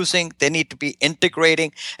be using, they need to be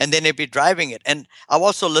integrating, and they need to be driving it. And I've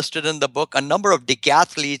also listed in the book a number of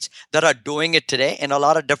decathletes that are doing it today in a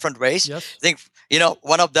lot of different ways. Yes. I think,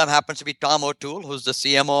 one of them happens to be Tom O'Toole, who's the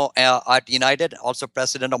CMO at United, also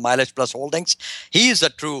president of Mileage Plus Holdings. He's a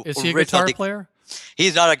true Is he a original guitar player?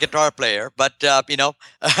 He's not a guitar player, but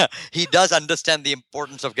he does understand the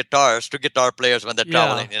importance of guitars to guitar players when they're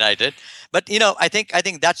traveling United. But I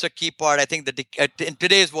think that's a key part. I think that in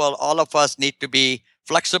today's world, all of us need to be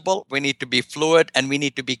flexible. We need to be fluid, and we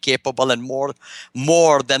need to be capable and more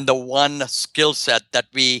than the one skill set that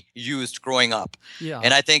we used growing up. Yeah.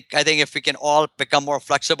 And I think if we can all become more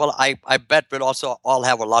flexible, I bet we'll also all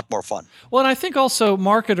have a lot more fun. Well, and I think also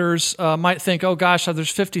marketers might think, oh gosh, there's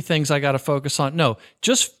 50 things I got to focus on. No,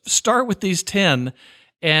 just start with these 10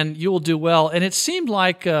 and you will do well. And it seemed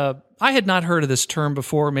like I had not heard of this term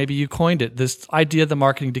before. Maybe you coined it, this idea of the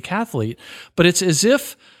marketing decathlete. But it's as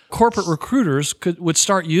if corporate recruiters would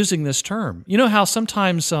start using this term. You know how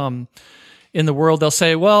sometimes in the world they'll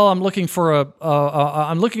say, well, I'm looking for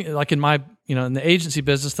I'm looking, like in my, in the agency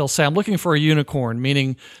business, they'll say, I'm looking for a unicorn,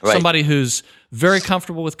 meaning somebody who's very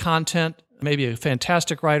comfortable with content, maybe a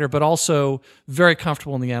fantastic writer, but also very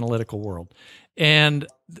comfortable in the analytical world. And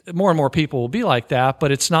more and more people will be like that, but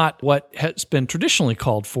it's not what has been traditionally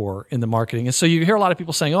called for in the marketing. And so you hear a lot of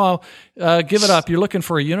people saying, give it up, you're looking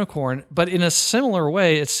for a unicorn. But in a similar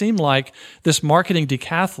way, it seemed like this marketing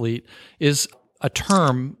decathlete is a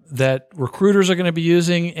term that recruiters are going to be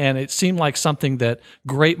using, and it seemed like something that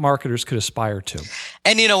great marketers could aspire to.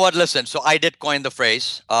 And you know what? Listen, so I did coin the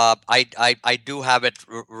phrase. I do have it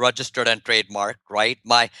registered and trademarked, right?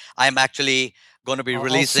 I'm actually going to be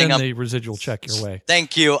releasing. I'll send the residual check your way.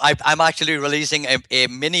 Thank you. I'm actually releasing a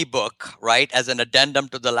mini book, right, as an addendum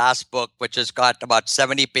to the last book, which has got about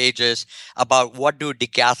 70 pages about what do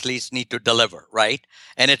decathletes need to deliver, right?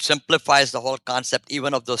 And it simplifies the whole concept,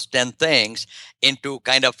 even of those 10 things, into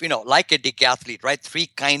kind of, like a decathlete, right? 3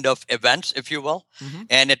 kind of events, if you will. Mm-hmm.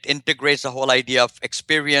 And it integrates the whole idea of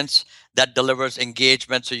experience that delivers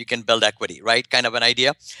engagement so you can build equity, right? Kind of an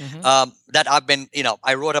idea. Mm-hmm. That I've been,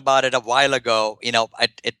 I wrote about it a while ago.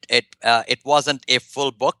 It wasn't a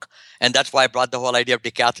full book. And that's why I brought the whole idea of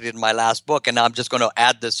decathlete in my last book. And now I'm just going to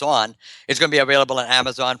add this on. It's going to be available on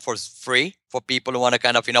Amazon for free for people who want to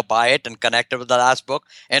kind of, buy it and connect it with the last book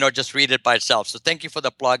or just read it by itself. So thank you for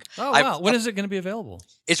the plug. Oh, wow. When is it going to be available?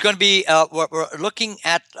 It's going to be, we're looking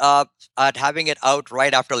at having it out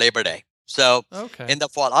right after Labor Day. So in the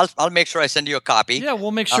fall, I'll make sure I send you a copy. Yeah,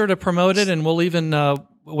 we'll make sure to promote it, and we'll even,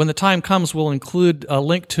 when the time comes, we'll include a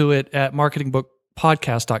link to it at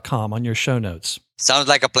marketingbookpodcast.com on your show notes. Sounds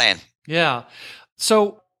like a plan. Yeah.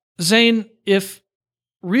 So, Zain, if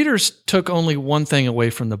readers took only one thing away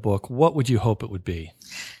from the book, what would you hope it would be?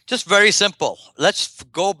 Just very simple. Let's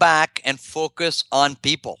go back and focus on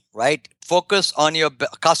people, right? Focus on your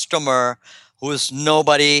customer, who is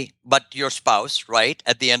nobody but your spouse, right?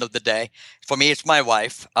 At the end of the day. For me, it's my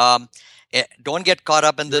wife. Don't get caught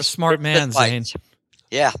up in You're this. A smart man, Zain.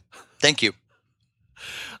 Yeah. Thank you.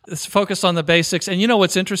 Let's focus on the basics. And you know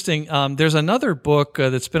what's interesting? There's another book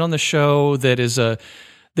that's been on the show that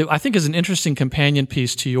I think is an interesting companion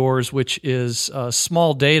piece to yours, which is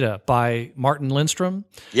Small Data by Martin Lindstrom.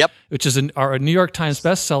 Yep. Which is a New York Times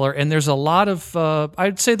bestseller. And there's a lot of,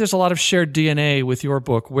 I'd say there's a lot of shared DNA with your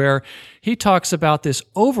book, where he talks about this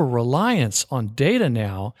over-reliance on data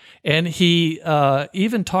now. And he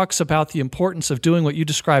even talks about the importance of doing what you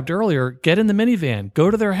described earlier. Get in the minivan, go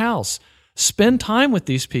to their house, spend time with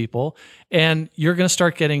these people, and you're going to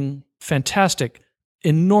start getting fantastic,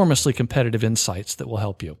 enormously competitive insights that will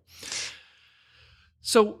help you.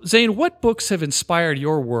 So, Zain, what books have inspired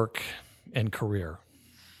your work and career?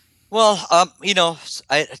 Well,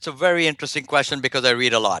 it's a very interesting question because I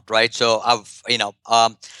read a lot, right? So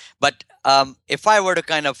but if I were to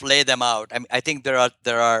kind of lay them out, I think there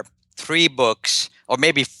are 3 books or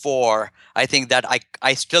maybe 4, I think that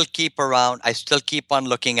I still keep around. I still keep on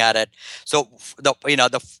looking at it. So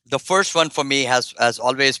the first one for me has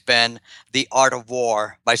always been The Art of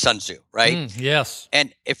War by Sun Tzu, right? Yes.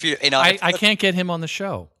 And if I can't get him on the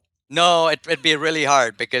show. No, it'd be really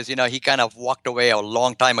hard because he kind of walked away a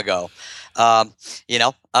long time ago. But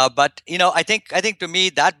I think to me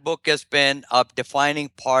that book has been a defining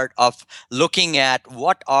part of looking at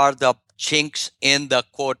what are the chinks in the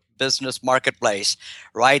quote business marketplace,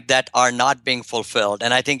 right, that are not being fulfilled.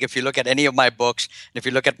 And I think if you look at any of my books, if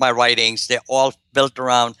you look at my writings, they're all built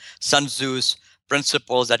around Sun Tzu's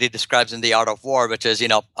principles that he describes in The Art of War, which is,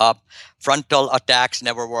 frontal attacks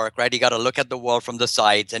never work, right? You got to look at the world from the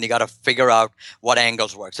sides and you got to figure out what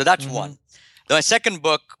angles work. So that's one. My second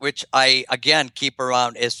book, which I again keep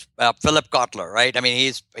around, is Philip Kotler. Right? I mean,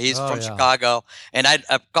 he's Oh from yeah. Chicago, and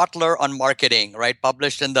Kotler on marketing, right?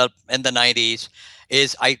 Published in the '90s,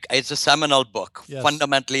 it's a seminal book, Yes.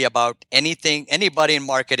 fundamentally about anything. Anybody in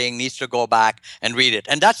marketing needs to go back and read it,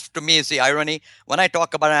 and that's to me is the irony when I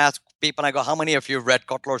talk about it. I ask people, I go, "How many of you have read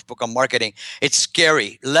Kotler's book on marketing?" It's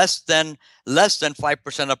scary. Less than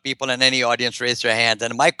 5% of people in any audience raise their hands,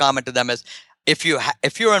 and my comment to them is, if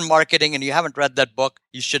you're in marketing and you haven't read that book,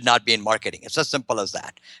 you should not be in marketing. It's as simple as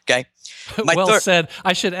that. Okay. My Well third, said.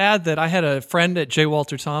 I should add that I had a friend at J.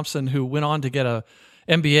 Walter Thompson who went on to get a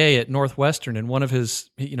MBA at Northwestern, and one of his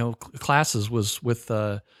classes was with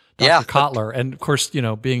yeah, Dr. Kotler. And of course,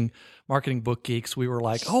 being marketing book geeks, we were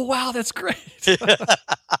like, "Oh wow, that's great."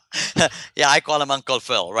 yeah, I call him Uncle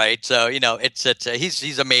Phil, right? So it's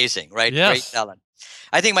he's amazing, right? Great Yes. talent.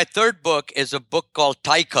 I think my third book is a book called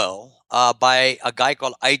Taiko by a guy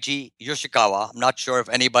called Ig Yoshikawa. I'm not sure if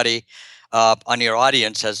anybody on your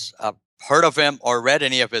audience has heard of him or read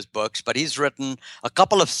any of his books, but he's written a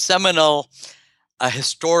couple of seminal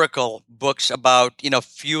historical books about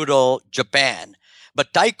feudal Japan.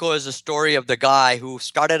 But Taiko is a story of the guy who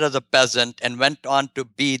started as a peasant and went on to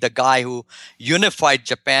be the guy who unified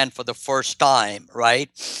Japan for the first time, right?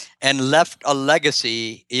 And left a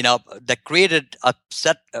legacy, that created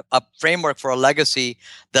a framework for a legacy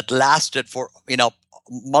that lasted for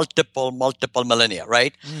multiple millennia,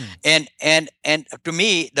 right? Mm. And to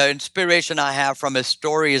me, the inspiration I have from his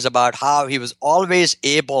story is about how he was always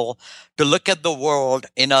able to look at the world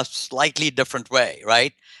in a slightly different way,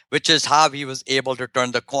 right? Which is how he was able to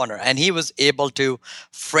turn the corner. And he was able to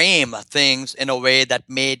frame things in a way that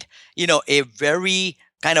made, a very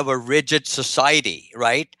kind of a rigid society,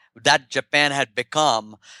 right? That Japan had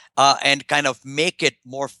become, and kind of make it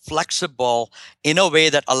more flexible in a way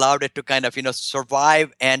that allowed it to kind of,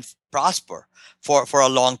 survive and prosper for a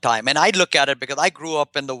long time. And I look at it because I grew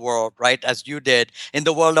up in the world, right, as you did, in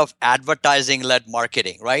the world of advertising led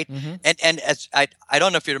marketing, right? Hmm. And as I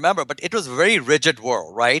don't know if you remember, but it was a very rigid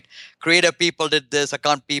world, right? Creative people did this,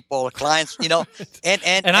 account people, clients,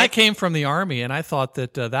 And I came from the Army, and I thought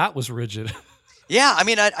that that was rigid. yeah, I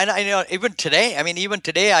mean, I know even today. I mean, even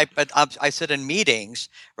today, I sit in meetings,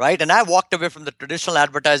 right? And I walked away from the traditional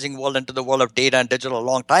advertising world into the world of data and digital a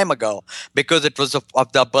long time ago because it was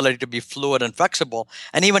of the ability to be fluid and flexible.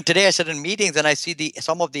 And even today, I sit in meetings and I see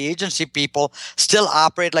some of the agency people still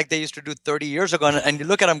operate like they used to do 30 years ago. And you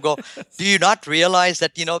look at them, and go, do you not realize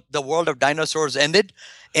that the world of dinosaurs ended?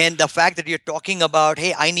 And the fact that you're talking about,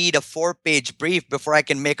 hey, I need a 4-page brief before I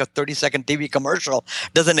can make a 30-second TV commercial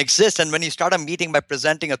doesn't exist. And when you start a meeting by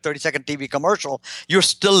presenting a 30-second TV commercial, you're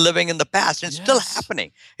still living in the past. And it's still Yes.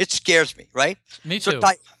 happening. It scares me, right? Me So, too.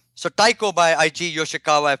 so Taiko by Ig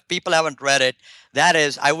Yoshikawa, if people haven't read it, that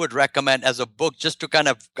is, I would recommend as a book just to kind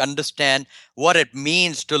of understand what it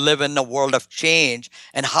means to live in a world of change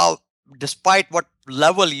and how, despite what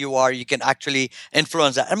level you are, you can actually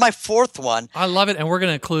influence that. And my fourth one, I love it, and we're going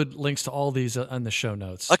to include links to all these in the show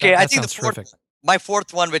notes. okay, I That think sounds terrific. my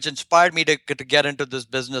fourth one, which inspired me to get into this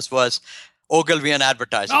business, was Ogilvy and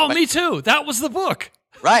Advertising. Oh, me too. That was the book.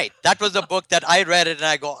 Right. That was the book that I read it and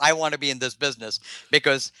I go, I want to be in this business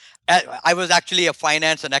because I was actually a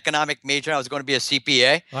finance and economic major. I was going to be a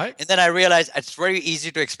CPA. Right. And then I realized it's very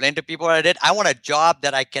easy to explain to people what I did. I want a job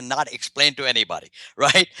that I cannot explain to anybody.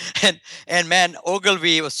 Right. And man,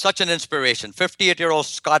 Ogilvy was such an inspiration. 58-year-old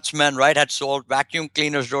Scotsman, right, had sold vacuum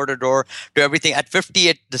cleaners door to door to everything. At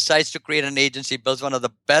 58, decides to create an agency, builds one of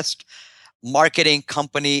the best marketing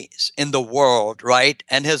companies in the world, right?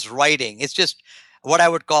 And his writing, it's just what I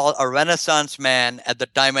would call a Renaissance man at the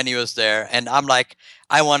time when he was there. And I'm like,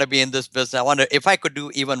 I want to be in this business. I wonder if I could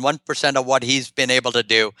do even 1% of what he's been able to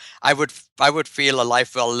do, I would feel a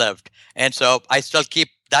life well lived. And so I still keep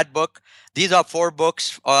that book. These are 4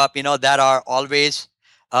 books, that are always,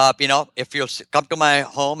 if you come to my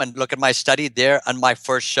home and look at my study, they're on my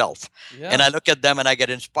first shelf. Yeah. And I look at them and I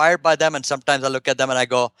get inspired by them. And sometimes I look at them and I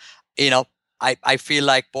go, I feel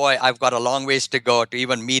like, boy, I've got a long ways to go to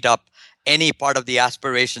even meet up any part of the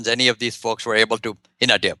aspirations any of these folks were able to,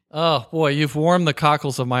 do. Oh boy, you've warmed the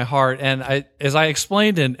cockles of my heart. And as I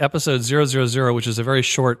explained in episode 000, which is the very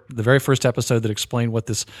first episode that explained what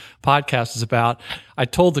this podcast is about, I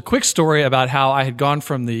told the quick story about how I had gone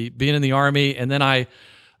from being in the Army, and then I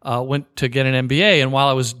went to get an MBA. And while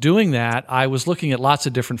I was doing that, I was looking at lots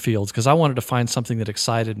of different fields because I wanted to find something that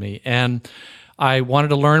excited me. And I wanted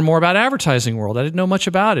to learn more about advertising world. I didn't know much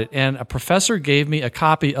about it. And a professor gave me a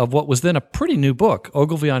copy of what was then a pretty new book,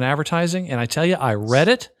 Ogilvy on Advertising. And I tell you, I read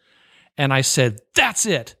it and I said, that's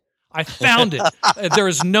it. I found it. There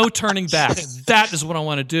is no turning back. That is what I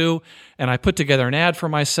want to do. And I put together an ad for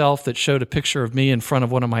myself that showed a picture of me in front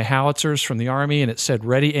of one of my howitzers from the Army, and it said,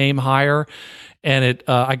 "Ready, aim, higher." And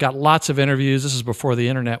I got lots of interviews. This is before the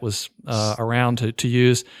internet was around to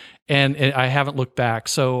use. And I haven't looked back.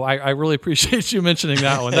 So I really appreciate you mentioning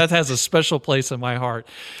that one. That has a special place in my heart.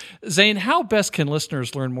 Zain, how best can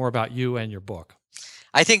listeners learn more about you and your book?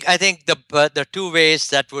 I think there are two ways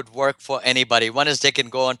that would work for anybody. One is they can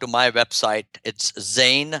go onto my website. It's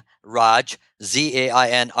ZainRaj,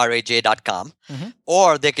 ZainRaj.com. Mm-hmm.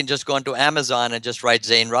 Or they can just go onto Amazon and just write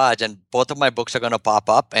Zain Raj, and both of my books are going to pop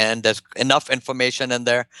up. And there's enough information in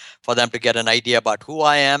there for them to get an idea about who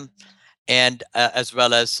I am, and as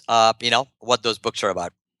well as what those books are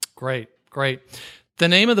about. Great. The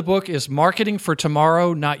name of the book is Marketing for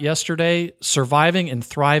Tomorrow, Not Yesterday, Surviving and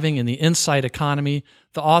Thriving in the Insight Economy.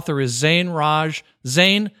 The author is Zain Raj.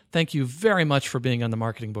 Zain, thank you very much for being on the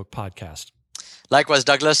Marketing Book Podcast. Likewise,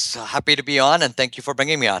 Douglas. Happy to be on, and thank you for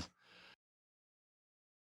bringing me on.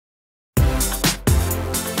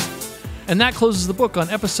 And that closes the book on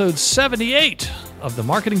episode 78 of the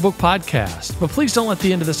Marketing Book Podcast. But please don't let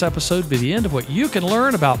the end of this episode be the end of what you can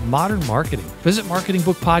learn about modern marketing. Visit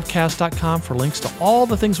marketingbookpodcast.com for links to all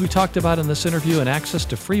the things we talked about in this interview and access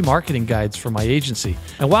to free marketing guides from my agency.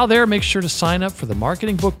 And while there, make sure to sign up for the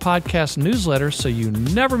Marketing Book Podcast newsletter so you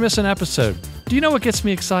never miss an episode. Do you know what gets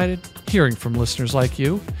me excited? Hearing from listeners like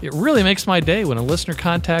you. It really makes my day when a listener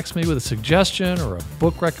contacts me with a suggestion or a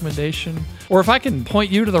book recommendation. Or if I can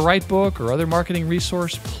point you to the right book or other marketing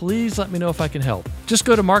resource, please let me know if I can help. Just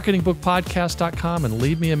go to marketingbookpodcast.com and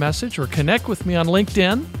leave me a message or connect with me on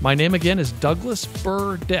LinkedIn. My name again is Douglas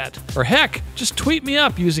Burdett. Or heck, just tweet me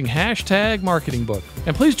up using #MarketingBook.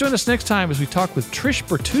 And please join us next time as we talk with Trish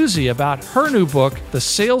Bertuzzi about her new book, The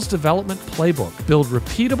Sales Development Playbook. Build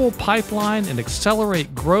repeatable pipeline and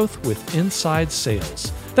accelerate growth with inside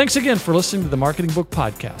sales. Thanks again for listening to the Marketing Book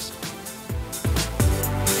Podcast.